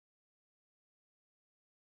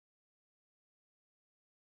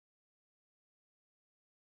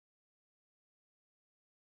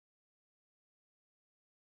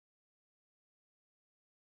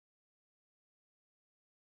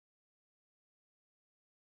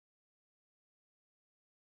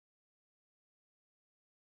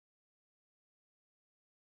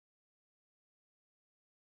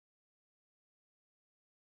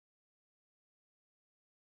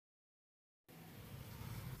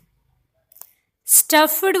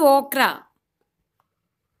Stuffed okra.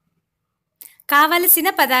 కావలసిన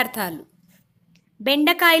పదార్థాలు: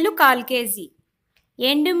 బెండకాయలు 1/4 కేజీ,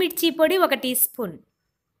 ఎండుమిర్చి పొడి 1 టీ స్పూన్,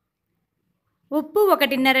 ఉప్పు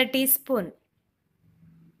 1.5 టీ స్పూన్,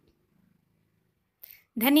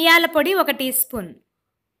 ధనియాల పొడి 1 టీ స్పూన్,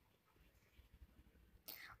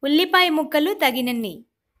 ఉల్లిపాయ ముక్కలు తగినన్ని,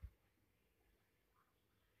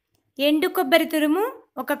 ఎండు కొబ్బరి తురుము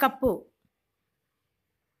 1 కప్పు,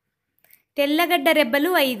 తెల్లగడ్డ రెబ్బలు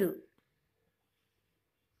 5,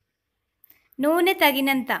 నూనె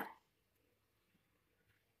తగినంత,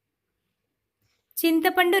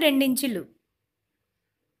 చింతపండు 2 ఇంచులు,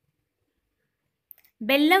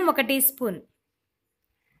 బెల్లం 1 టీ స్పూన్.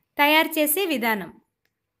 తయారు చేసే విధానం: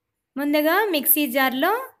 ముందుగా మిక్సీ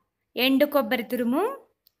జార్లో ఎండు కొబ్బరి తురుము,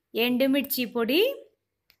 ఎండుమిర్చి పొడి,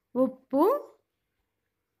 ఉప్పు,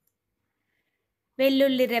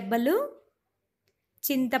 వెల్లుల్లి రెబ్బలు,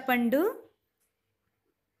 చింతపండు,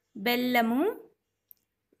 బెల్లము,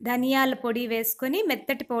 ధనియాల పొడి వేసుకొని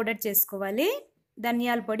మెత్తటి పౌడర్ చేసుకోవాలి.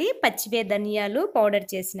 ధనియాల పొడి పచ్చివే ధనియాలు పౌడర్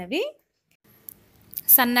చేసినవి.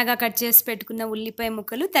 సన్నగా కట్ చేసి పెట్టుకున్న ఉల్లిపాయ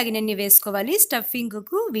ముక్కలు తగినన్ని వేసుకోవాలి,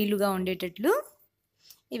 స్టఫింగ్కు వీలుగా ఉండేటట్లు.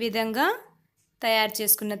 ఈ విధంగా తయారు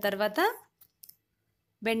చేసుకున్న తర్వాత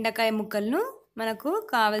బెండకాయ ముక్కలను మనకు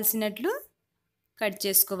కావలసినట్లు కట్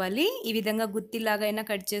చేసుకోవాలి. ఈ విధంగా గుత్తిలాగా అయినా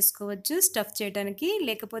కట్ చేసుకోవచ్చు స్టఫ్ చేయడానికి,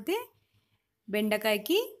 లేకపోతే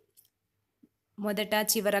బెండకాయకి మొదట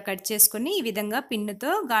చివర కట్ చేసుకొని ఈ విధంగా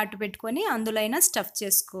పిన్నుతో ఘాటు పెట్టుకొని అందులో అయినా స్టఫ్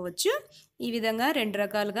చేసుకోవచ్చు. ఈ విధంగా 2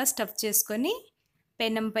 రకాలుగా స్టఫ్ చేసుకొని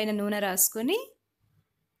పెనం పైన నూనె రాసుకొని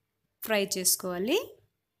ఫ్రై చేసుకోవాలి.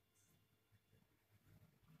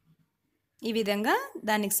 ఈ విధంగా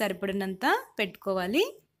దానికి సరిపడినంత పెట్టుకోవాలి.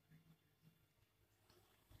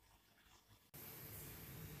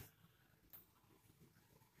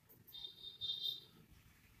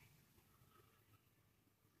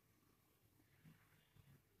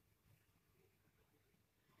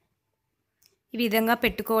 ఈ విధంగా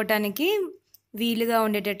పెట్టుకోవటానికి వీలుగా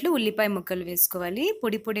ఉండేటట్లు ఉల్లిపాయ ముక్కలు వేసుకోవాలి.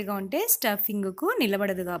 పొడి పొడిగా ఉంటే స్టఫింగ్కు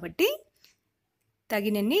నిలబడదు కాబట్టి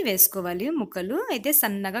తగినన్ని వేసుకోవాలి. ముక్కలు అయితే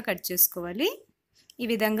సన్నగా కట్ చేసుకోవాలి. ఈ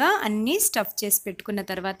విధంగా అన్నీ స్టఫ్ చేసి పెట్టుకున్న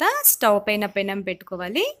తర్వాత స్టవ్ పైన పెనం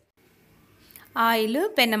పెట్టుకోవాలి. ఆయిల్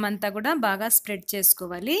పెనం అంతా కూడా బాగా స్ప్రెడ్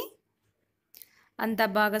చేసుకోవాలి. అంతా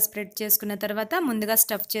బాగా స్ప్రెడ్ చేసుకున్న తర్వాత ముందుగా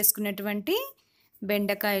స్టఫ్ చేసుకున్నటువంటి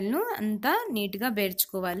బెండకాయలను అంతా నీట్గా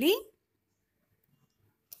బేర్చుకోవాలి.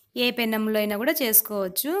 ఏ పెనంలో అయినా కూడా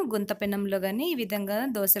చేసుకోవచ్చు, గుంత పెనంలో కానీ ఈ విధంగా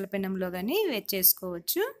దోశల పెనంలో కానీ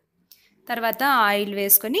చేసుకోవచ్చు. తర్వాత ఆయిల్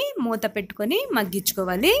వేసుకొని మూత పెట్టుకొని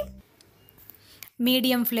మగ్గించుకోవాలి.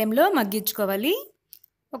 మీడియం ఫ్లేమ్లో మగ్గించుకోవాలి.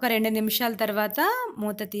 ఒక 2 నిమిషాల తర్వాత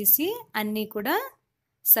మూత తీసి అన్నీ కూడా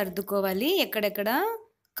సర్దుకోవాలి. ఎక్కడెక్కడ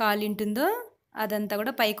కాలింటుందో అదంతా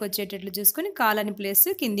కూడా పైకి వచ్చేటట్లు చూసుకొని కాలని ప్లేస్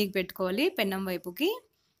కిందికి పెట్టుకోవాలి పెనం వైపుకి.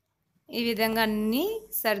 ఈ విధంగా అన్నీ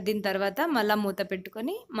సర్దిన తర్వాత మళ్ళీ మూత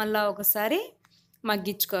పెట్టుకొని మళ్ళీ ఒకసారి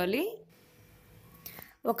మగ్గించుకోవాలి.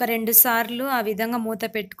 ఒక 2 సార్లు ఆ విధంగా మూత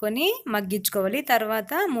పెట్టుకొని మగ్గించుకోవాలి.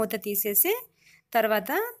 తర్వాత మూత తీసేసి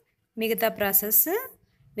తర్వాత మిగతా ప్రాసెస్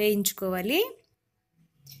వేయించుకోవాలి.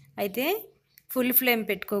 అయితే ఫుల్ ఫ్లేమ్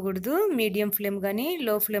పెట్టుకోకూడదు, మీడియం ఫ్లేమ్ కానీ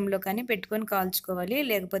లో ఫ్లేమ్లో కానీ పెట్టుకొని కాల్చుకోవాలి,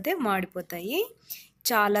 లేకపోతే మాడిపోతాయి.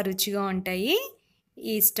 చాలా రుచిగా ఉంటాయి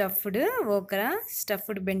ఈ స్టఫ్డ్ ఓక్రా,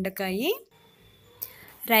 స్టఫ్డ్ బెండకాయ.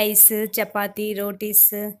 రైస్, చపాతీ,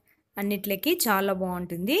 రోటీస్ అన్నిట్లకి చాలా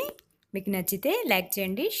బాగుంటుంది. మీకు నచ్చితే లైక్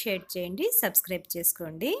చేయండి, షేర్ చేయండి, సబ్స్క్రైబ్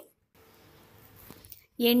చేసుకోండి.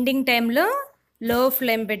 ఎండింగ్ టైంలో లో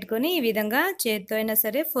ఫ్లేమ్ పెట్టుకొని ఈ విధంగా చేత్తో అయినా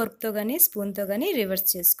సరే ఫోర్క్తో కానీ స్పూన్తో కానీ రివర్స్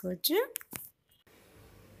చేసుకోవచ్చు.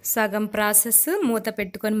 సగం ప్రాసెస్ మూత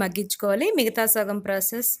పెట్టుకొని మగ్గించుకోవాలి, మిగతా సగం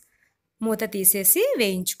ప్రాసెస్ మూత తీసేసి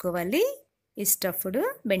వేయించుకోవాలి. ఈ స్టఫ్డ్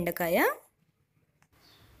బెండకాయ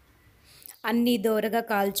అన్నీ దోరగా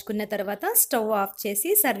కాల్చుకున్న తర్వాత స్టవ్ ఆఫ్ చేసి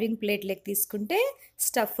సర్వింగ్ ప్లేట్లోకి తీసుకుంటే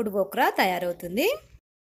స్టఫ్డ్ ఓక్రా తయారవుతుంది.